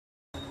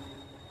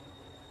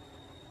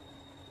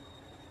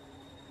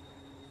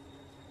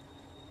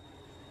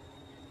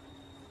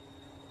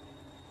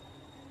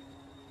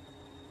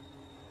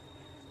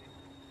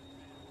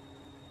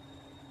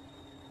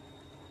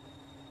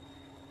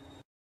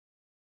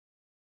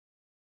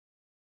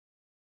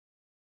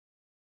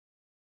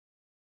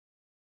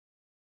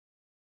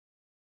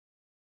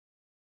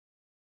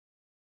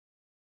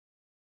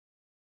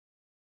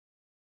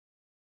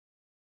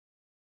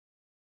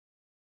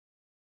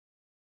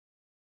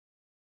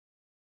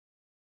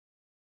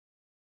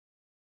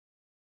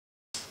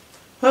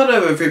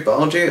Hello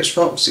everybody, it's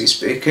Foxy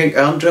speaking,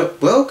 and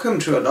welcome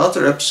to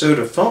another episode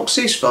of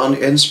Foxy's Fun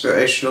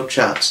Inspirational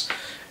Chats.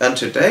 And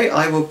today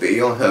I will be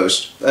your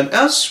host. And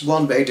as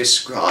one may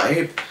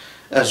describe,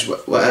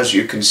 as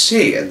you can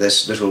see in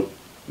this little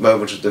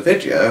moment of the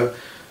video,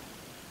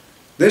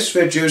 this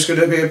video is going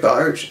to be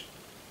about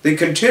the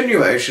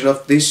continuation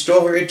of the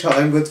Story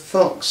Time with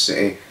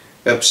Foxy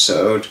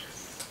episode.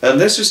 And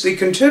this is the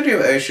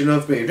continuation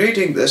of me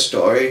reading this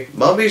story,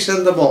 Mummies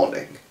in the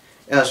Morning.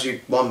 As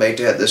one may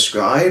dare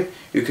describe,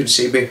 you can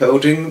see me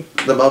holding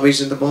the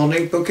Mummies in the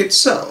Morning book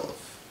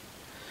itself.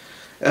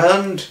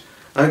 And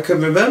I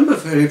can remember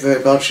very,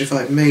 very much, if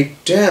I may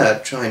dare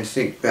try and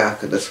think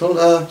back a little,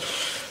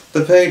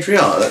 the page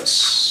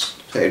that's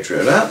page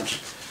roulette.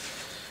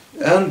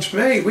 And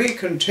may we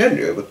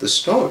continue with the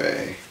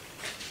story.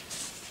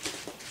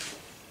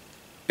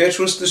 It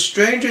was the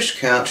strangest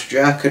cat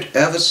Jack had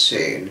ever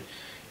seen.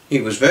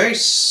 He was very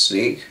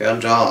sleek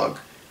and dark,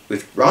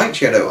 with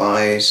bright yellow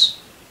eyes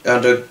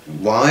and a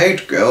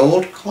wide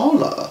gold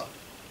collar.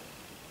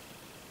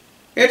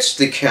 "It's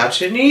the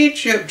Cat in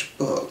Egypt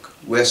book,"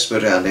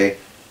 whispered Annie.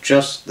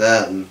 Just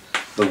then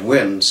the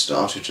wind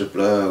started to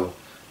blow.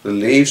 The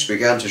leaves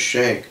began to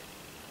shake.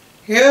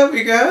 "Here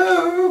we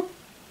go,"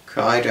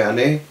 cried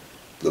Annie.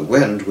 The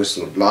wind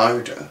whistled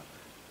louder.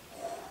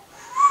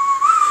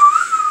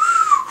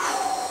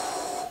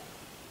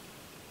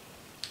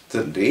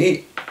 The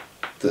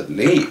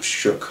leaves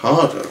shook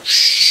harder.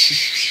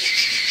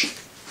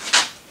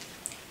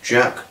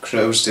 Jack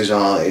closed his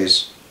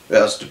eyes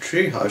as the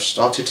treehouse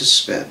started to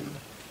spin.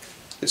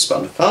 It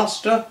spun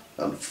faster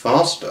and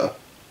faster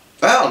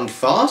and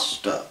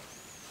faster.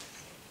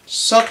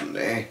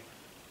 Suddenly,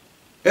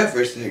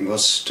 everything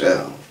was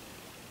still.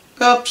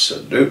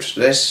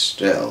 Absolutely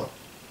still.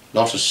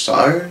 Not a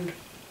sound,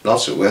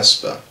 not a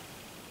whisper.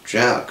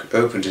 Jack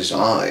opened his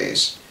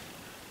eyes.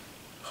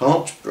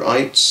 Hot,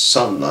 bright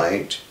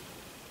sunlight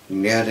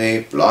nearly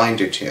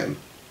blinded him.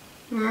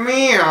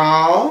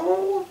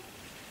 Meow!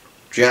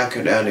 Jack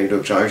and Annie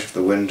looked out of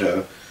the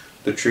window.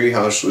 The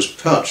treehouse was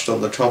perched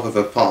on the top of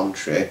a palm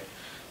tree.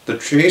 The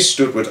tree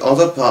stood with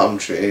other palm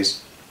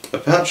trees, a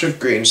patch of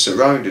green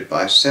surrounded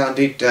by a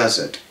sandy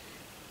desert.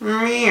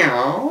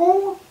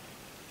 Meow!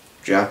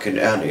 Jack and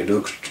Annie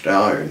looked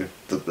down.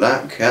 The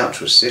black cat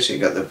was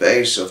sitting at the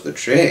base of the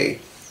tree.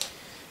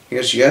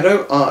 His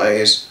yellow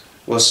eyes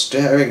were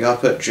staring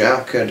up at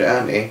Jack and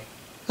Annie.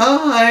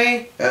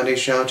 "Hi!" Annie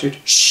shouted.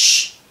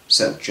 "Shh!"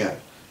 said Jack.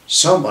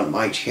 "Someone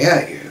might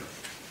hear you."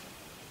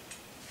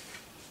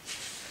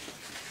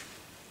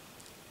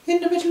 "In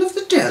the middle of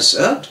the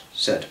desert?"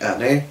 said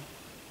Annie.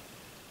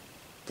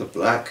 The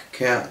black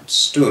cat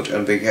stood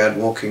and began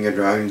walking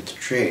around the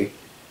tree.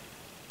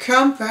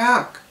 "Come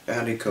back,"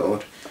 Annie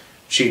called.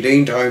 She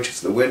leaned out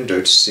of the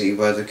window to see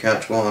where the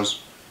cat was.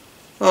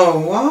 "Oh,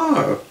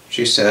 wow,"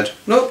 she said.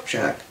 "Look,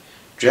 Jack."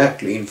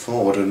 Jack leaned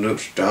forward and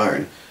looked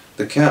down.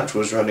 The cat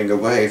was running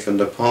away from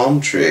the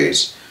palm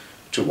trees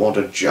toward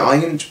a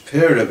giant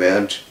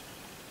pyramid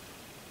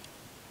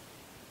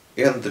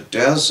in the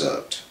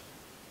desert.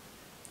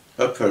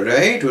 A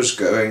parade was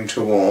going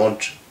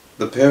toward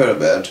the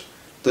pyramid,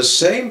 the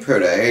same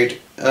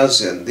parade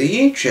as in the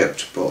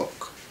Egypt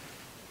book.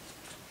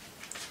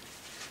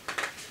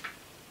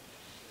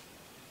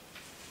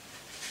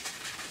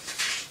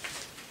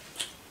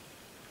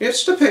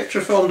 "It's the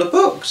picture from the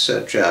book,"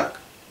 said Jack.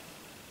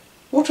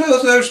 "What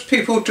are those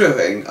people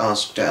doing?"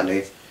 asked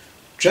Annie.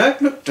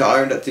 Jack looked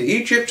down at the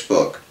Egypt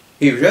book.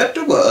 He read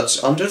the words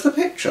under the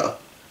picture.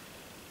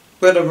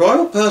 "When a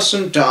royal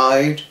person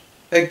died,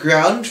 a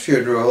grand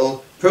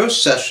funeral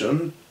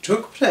procession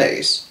took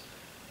place.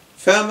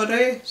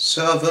 Family,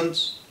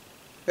 servants,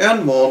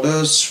 and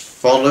mourners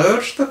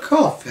followed the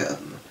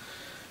coffin.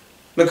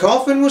 The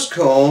coffin was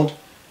called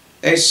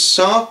a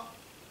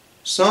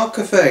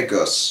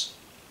sarcophagus.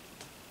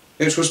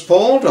 It was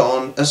pulled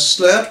on a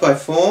sled by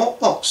 4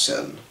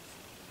 oxen.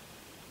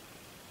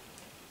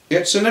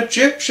 It's an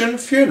Egyptian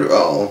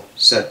funeral,"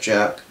 said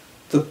Jack.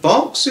 "The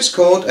box is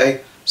called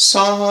a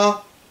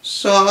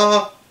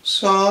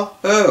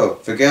oh,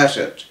 forget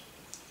it."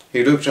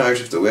 He looked out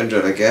of the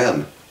window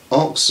again.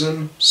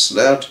 Oxen,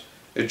 sled,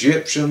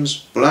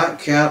 Egyptians, black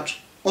cat,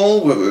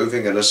 all were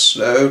moving in a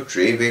slow,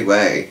 dreamy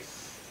way.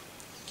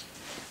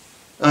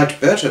 "I'd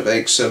better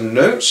make some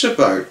notes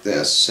about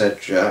this,"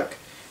 said Jack.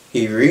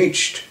 He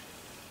reached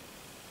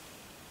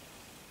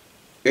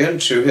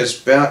into his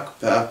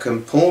backpack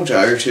and pulled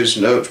out his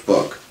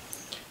notebook.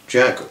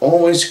 Jack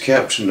always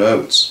kept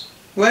notes.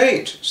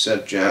 "Wait,"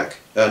 said Jack,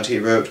 and he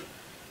wrote,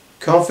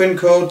 "Coffin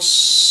called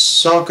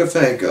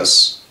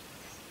sarcophagus."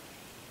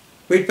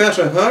 "We'd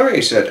better hurry,"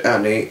 said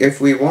Annie,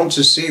 "if we want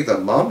to see the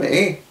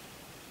mummy."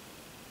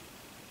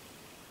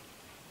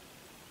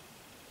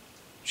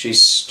 She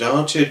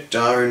started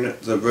down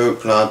the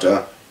rope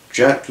ladder.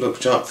 Jack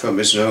looked up from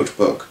his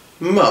notebook.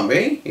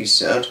 "Mummy?" he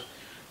said.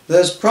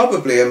 "There's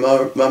probably a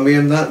mummy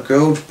in that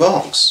gold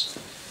box."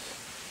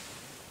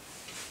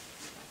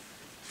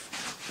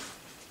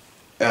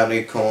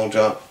 Annie called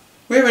up,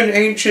 "We're in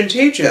ancient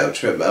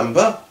Egypt,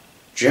 remember?"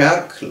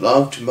 Jack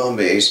loved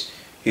mummies.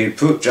 He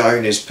put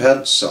down his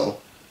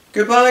pencil.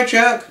 "Goodbye,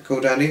 Jack,"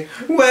 called Annie.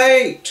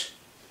 "Wait!"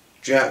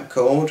 Jack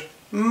called.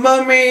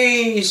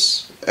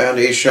 "Mummies!"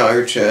 Annie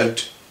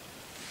shouted.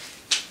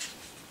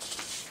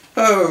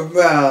 "Oh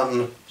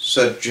man,"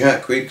 said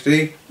Jack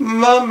weakly.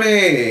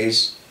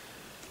 "Mummies!"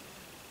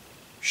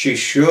 She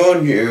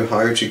sure knew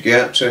how to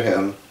get to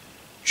him.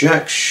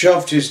 Jack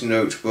shoved his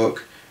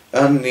notebook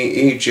and the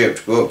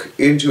Egypt book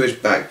into his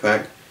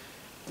backpack.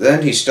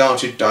 Then he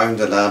started down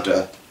the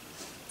ladder.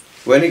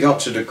 When he got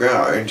to the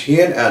ground,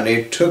 he and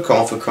Annie took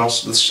off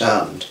across the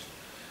sand.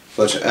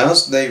 But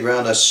as they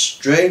ran, a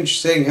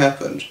strange thing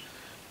happened.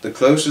 The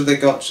closer they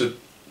got to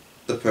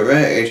the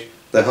parade,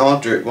 the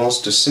harder it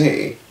was to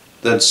see.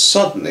 Then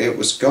suddenly it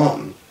was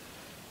gone.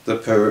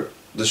 The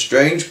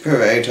strange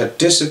parade had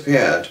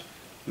disappeared,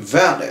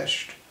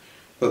 vanished,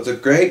 but the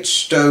great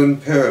stone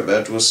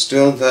pyramid was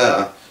still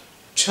there,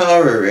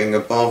 towering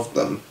above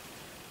them.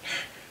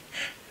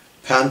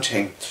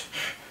 Panting,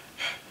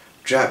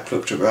 Jack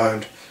looked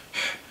around.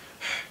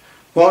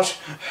 What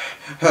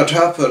had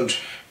happened?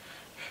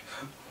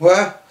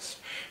 Where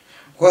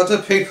were the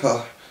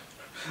people,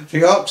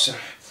 the oxen,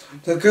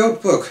 the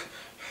goat book,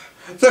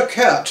 the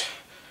cat?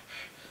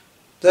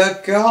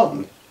 "They're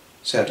gone,"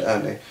 said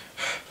Annie.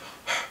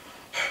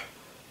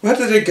 "Where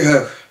did they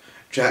go?"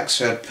 Jack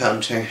said,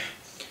 panting.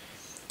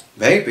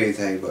 "Maybe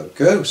they were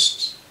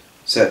ghosts,"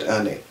 said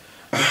Annie.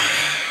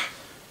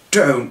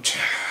 "Don't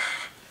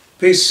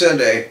be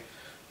silly.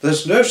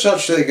 There's no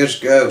such thing as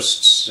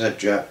ghosts," said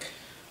Jack.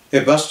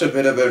 "It must have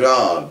been a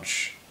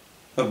mirage."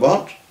 "A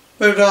what?"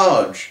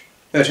 "Mirage.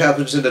 It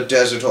happens in the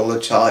desert all the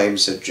time,"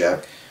 said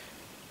Jack.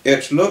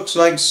 "It looks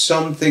like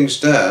something's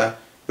there,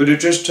 but it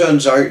just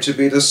turns out to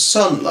be the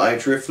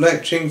sunlight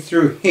reflecting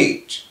through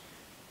heat."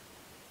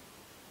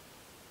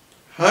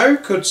 "How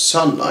could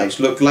sunlight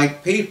look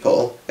like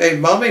people, a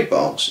mummy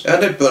box,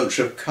 and a bunch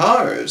of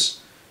cars?"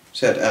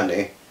 said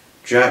Annie.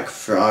 Jack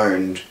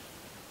frowned.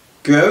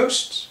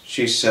 "Ghosts?"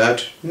 she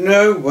said.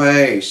 "No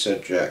way,"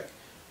 said Jack.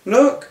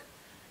 "Look!"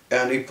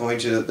 Annie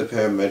pointed at the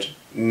pyramid.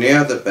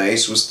 Near the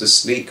base was the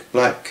sleek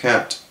black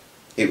cat.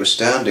 He was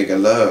standing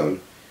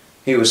alone.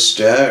 He was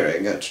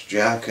staring at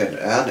Jack and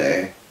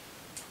Annie.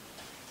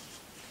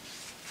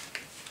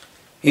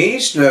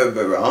 "He's no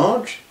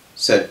mirage,"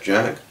 said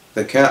Jack.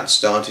 The cat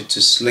started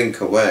to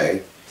slink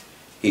away.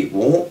 He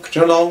walked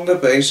along the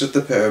base of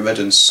the pyramid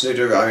and slid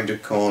around a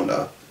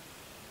corner.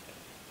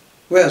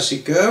 "Where's he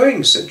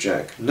going?" said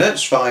Jack.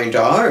 "Let's find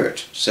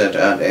out," said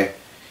Annie.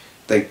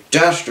 They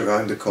dashed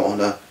around the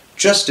corner,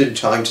 just in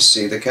time to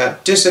see the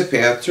cat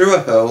disappear through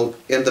a hole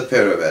in the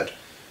pyramid.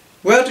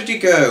 "Where did he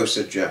go?"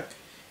 said Jack.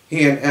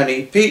 He and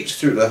Annie peeked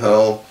through the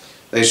hole.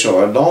 They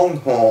saw a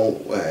long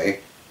hallway.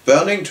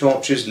 Burning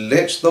torches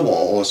lit the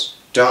walls.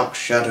 Dark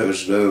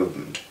shadows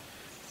loomed.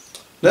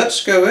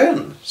 "Let's go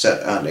in,"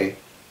 said Annie.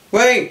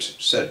 "Wait,"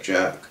 said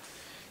Jack.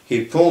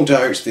 He pulled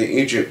out the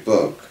Egypt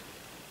book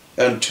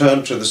and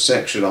turned to the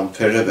section on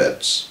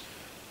pyramids.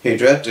 He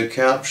read the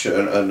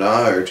caption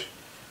aloud.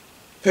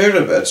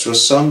 Pyramids were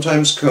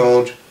sometimes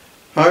called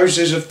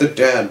houses of the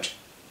dead.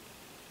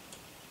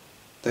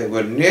 They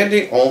were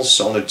nearly all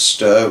solid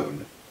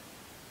stone,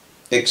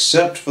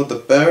 except for the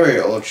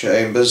burial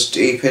chambers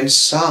deep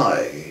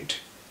inside.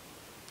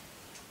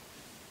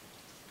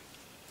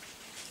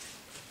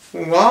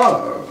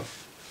 "Wow,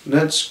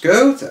 let's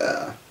go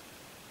there."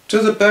 "To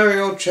the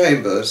burial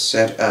chambers,"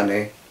 said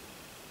Annie.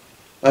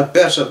 "I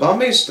bet a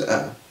mummy's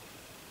there."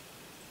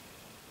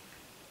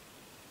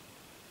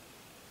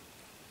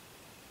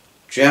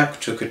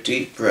 Jack took a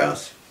deep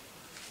breath.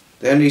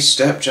 Then he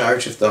stepped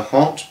out of the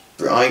hot,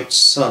 bright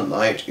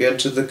sunlight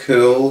into the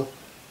cool,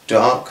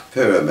 dark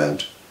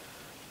pyramid.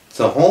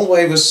 The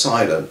hallway was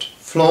silent.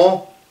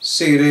 Floor,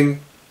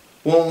 ceiling,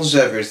 walls,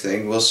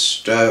 everything was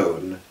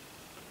stone.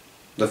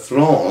 The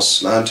floor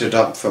slanted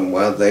up from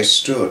where they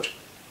stood.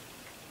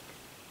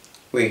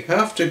 "We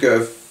have to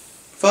go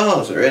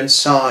farther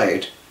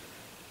inside,"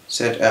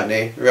 said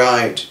Annie.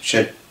 "Right,"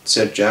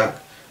 said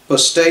Jack. "But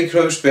stay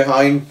close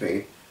behind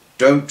me.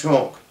 Don't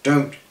talk,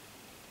 don't."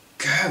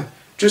 "Go,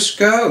 just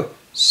go,"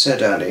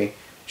 said Annie.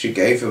 She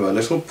gave him a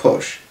little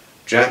push.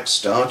 Jack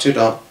started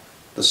up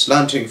the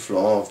slanting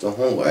floor of the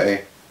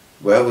hallway.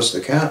 Where was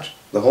the cat?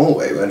 The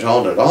hallway went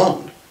on and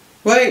on.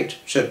 "Wait,"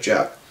 said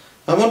Jack.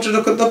 "I want to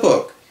look at the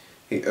book."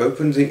 He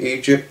opened the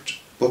Egypt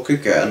book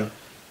again.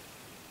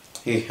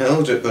 He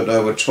held it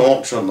below a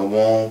torch on the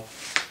wall.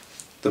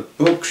 The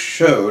book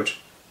showed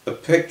a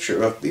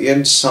picture of the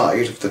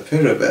inside of the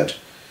pyramid.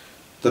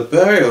 "The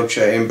burial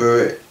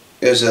chamber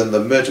is in the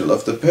middle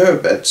of the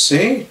pyramid,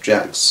 see?"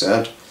 Jack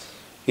said.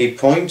 He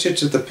pointed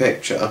to the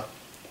picture.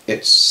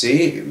 "It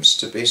seems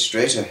to be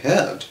straight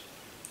ahead."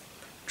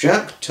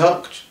 Jack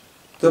tucked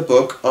the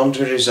book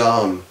under his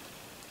arm.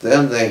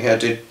 Then they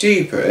headed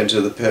deeper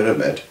into the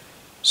pyramid.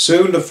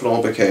 Soon the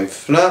floor became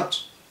flat.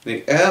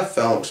 The air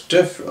felt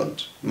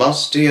different,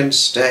 musty and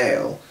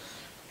stale.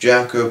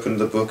 Jack opened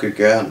the book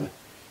again.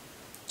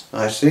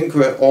 "I think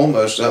we're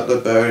almost at the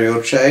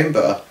burial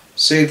chamber.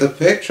 See the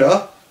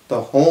picture?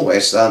 The hallway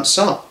slants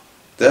up.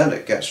 Then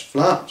it gets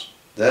flat.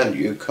 Then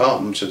you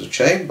come to the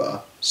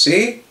chamber.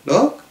 See?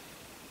 Look.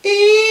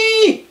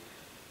 Eee!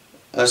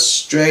 A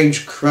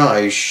strange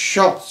cry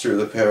shot through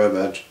the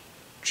pyramid.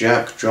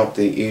 Jack dropped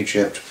the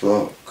Egypt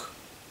book.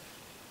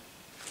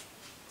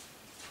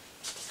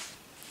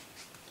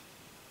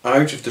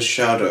 Out of the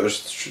shadows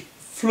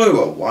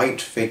flew a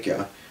white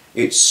figure.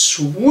 It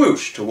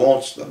swooshed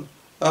towards them.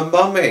 A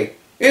mummy!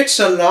 It's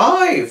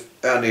alive!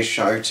 Annie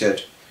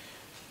shouted.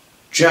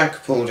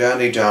 Jack pulled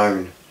Annie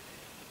down.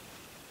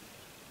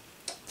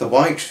 The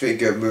white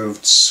figure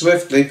moved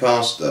swiftly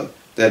past them,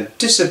 then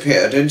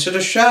disappeared into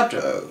the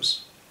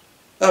shadows.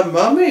 A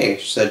mummy,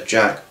 said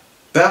Jack.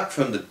 Back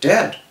from the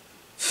dead.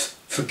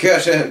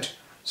 Forget it,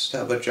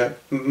 stammered Jack.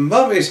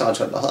 Mummies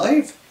aren't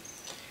alive.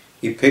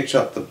 He picked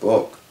up the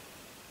book.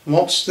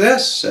 What's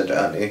this? Said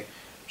Annie.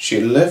 She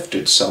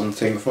lifted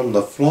something from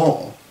the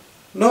floor.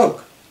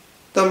 Look,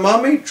 the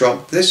mummy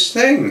dropped this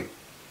thing.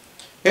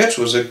 It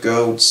was a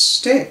gold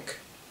stick.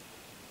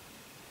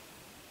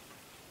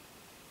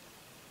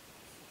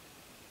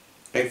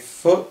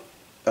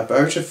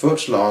 About a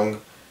foot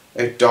long,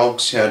 a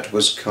dog's head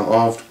was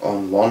carved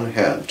on one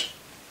head.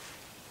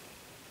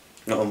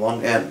 Not on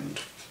one end.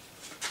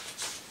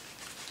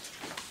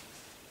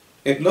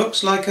 It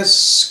looks like a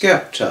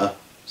scepter,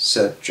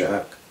 said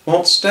Jack.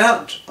 What's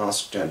that?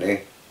 Asked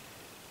Annie.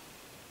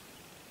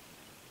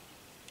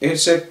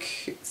 It's a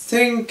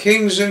thing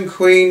kings and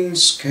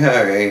queens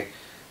carry,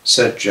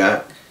 said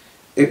Jack.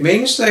 It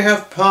means they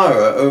have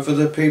power over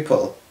the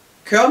people.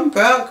 Come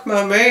back,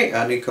 Mummy,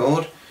 Annie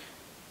called.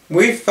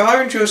 We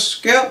found your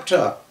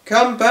scepter.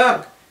 Come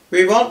back.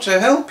 We want to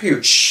help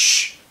you.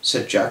 Shh,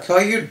 said Jack.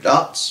 Are you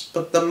nuts?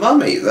 But the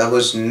mummy, that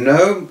was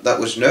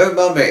no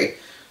mummy,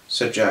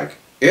 said Jack.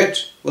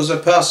 It was a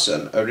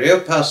person, a real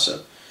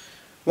person.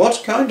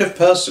 What kind of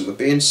person would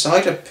be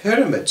inside a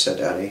pyramid, said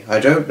Annie.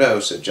 I don't know,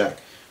 said Jack.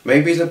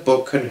 Maybe the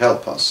book can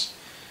help us.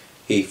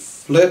 He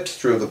flipped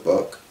through the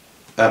book.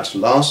 At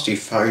last he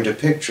found a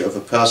picture of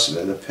a person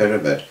in the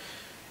pyramid.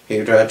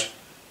 He read,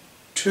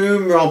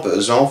 Tomb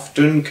robbers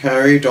often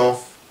carried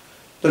off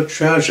the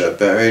treasure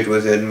buried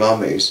within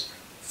mummies.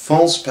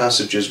 False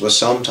passages were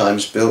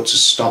sometimes built to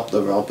stop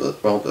the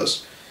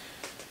robbers.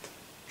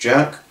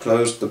 Jack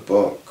closed the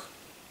book.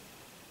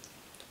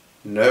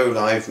 No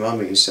live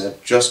mummy, he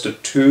said. Just a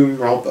tomb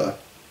robber.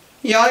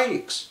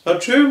 Yikes! A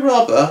tomb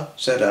robber,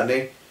 said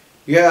Annie.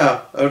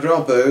 Yeah, a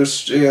robber who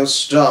steals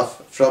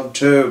stuff from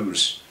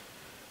tombs.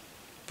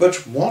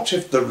 But what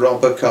if the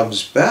robber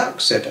comes back,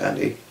 said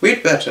Annie.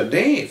 We'd better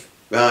leave.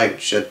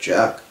 Right, said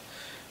Jack.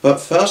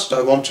 But first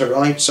I want to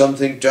write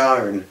something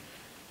down.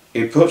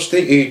 He put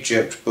the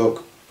Egypt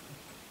book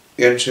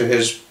into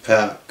his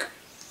pack.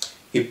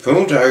 He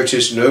pulled out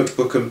his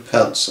notebook and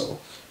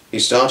pencil. He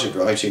started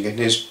writing in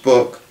his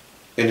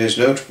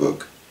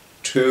notebook,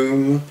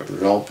 Tomb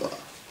Robber.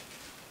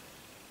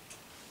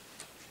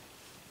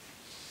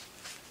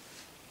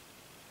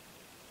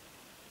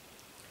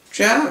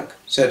 Jack,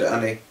 said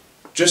Annie.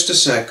 Just a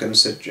second,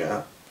 said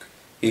Jack.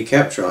 He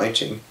kept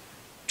writing.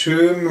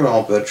 Tomb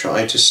robber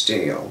tried to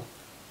steal.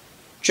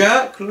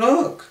 Jack,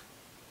 look,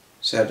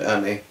 said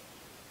Annie.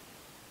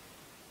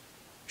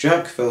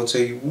 Jack felt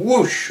a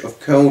whoosh of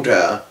cold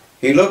air.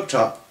 He looked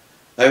up.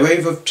 A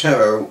wave of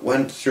terror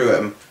went through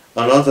him.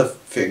 Another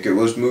figure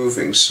was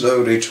moving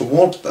slowly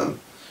toward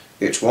them.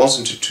 It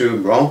wasn't a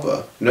tomb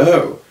robber.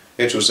 No,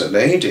 it was a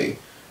lady.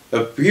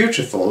 A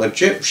beautiful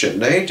Egyptian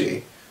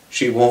lady.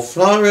 She wore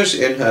flowers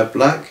in her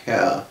black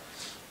hair.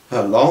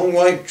 Her long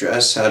white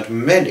dress had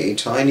many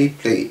tiny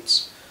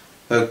pleats.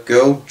 Her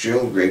gold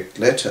jewellery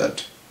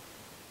glittered.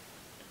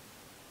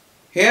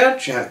 Here,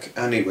 Jack,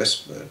 Annie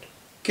whispered.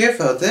 Give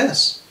her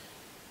this.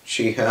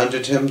 She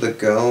handed him the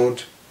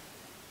gold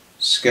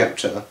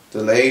scepter.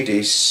 The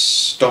lady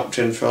stopped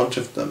in front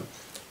of them.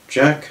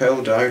 Jack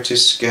held out the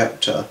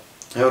scepter.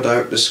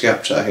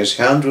 His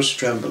hand was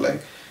trembling.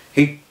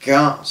 He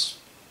gasped.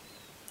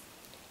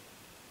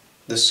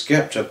 The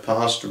scepter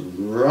passed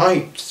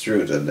right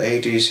through the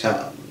lady's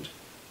hand.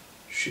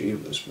 She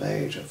was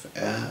made of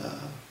air.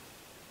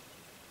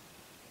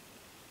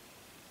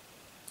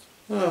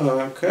 Oh,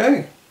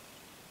 okay.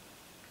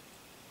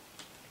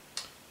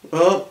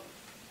 Well,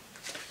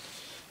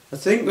 I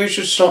think we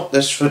should stop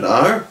this for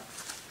now.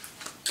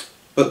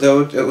 But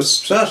it will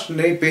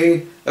certainly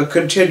be a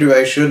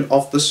continuation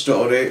of the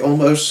story,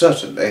 almost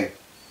certainly.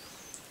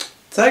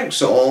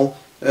 Thanks all,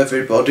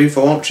 everybody,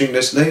 for watching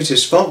this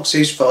latest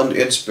Foxy's Fun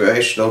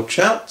Inspirational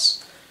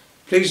Chats.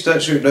 Please let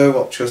us know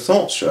what your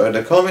thoughts are in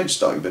the comments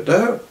down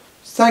below.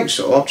 Thanks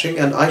for watching,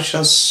 and I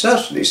shall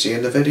certainly see you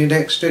in the very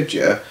next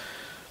video.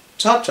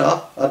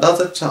 Ta-ta,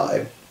 another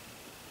time.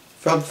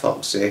 From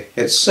Foxy.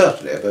 It's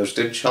certainly a most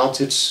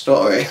enchanted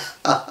story.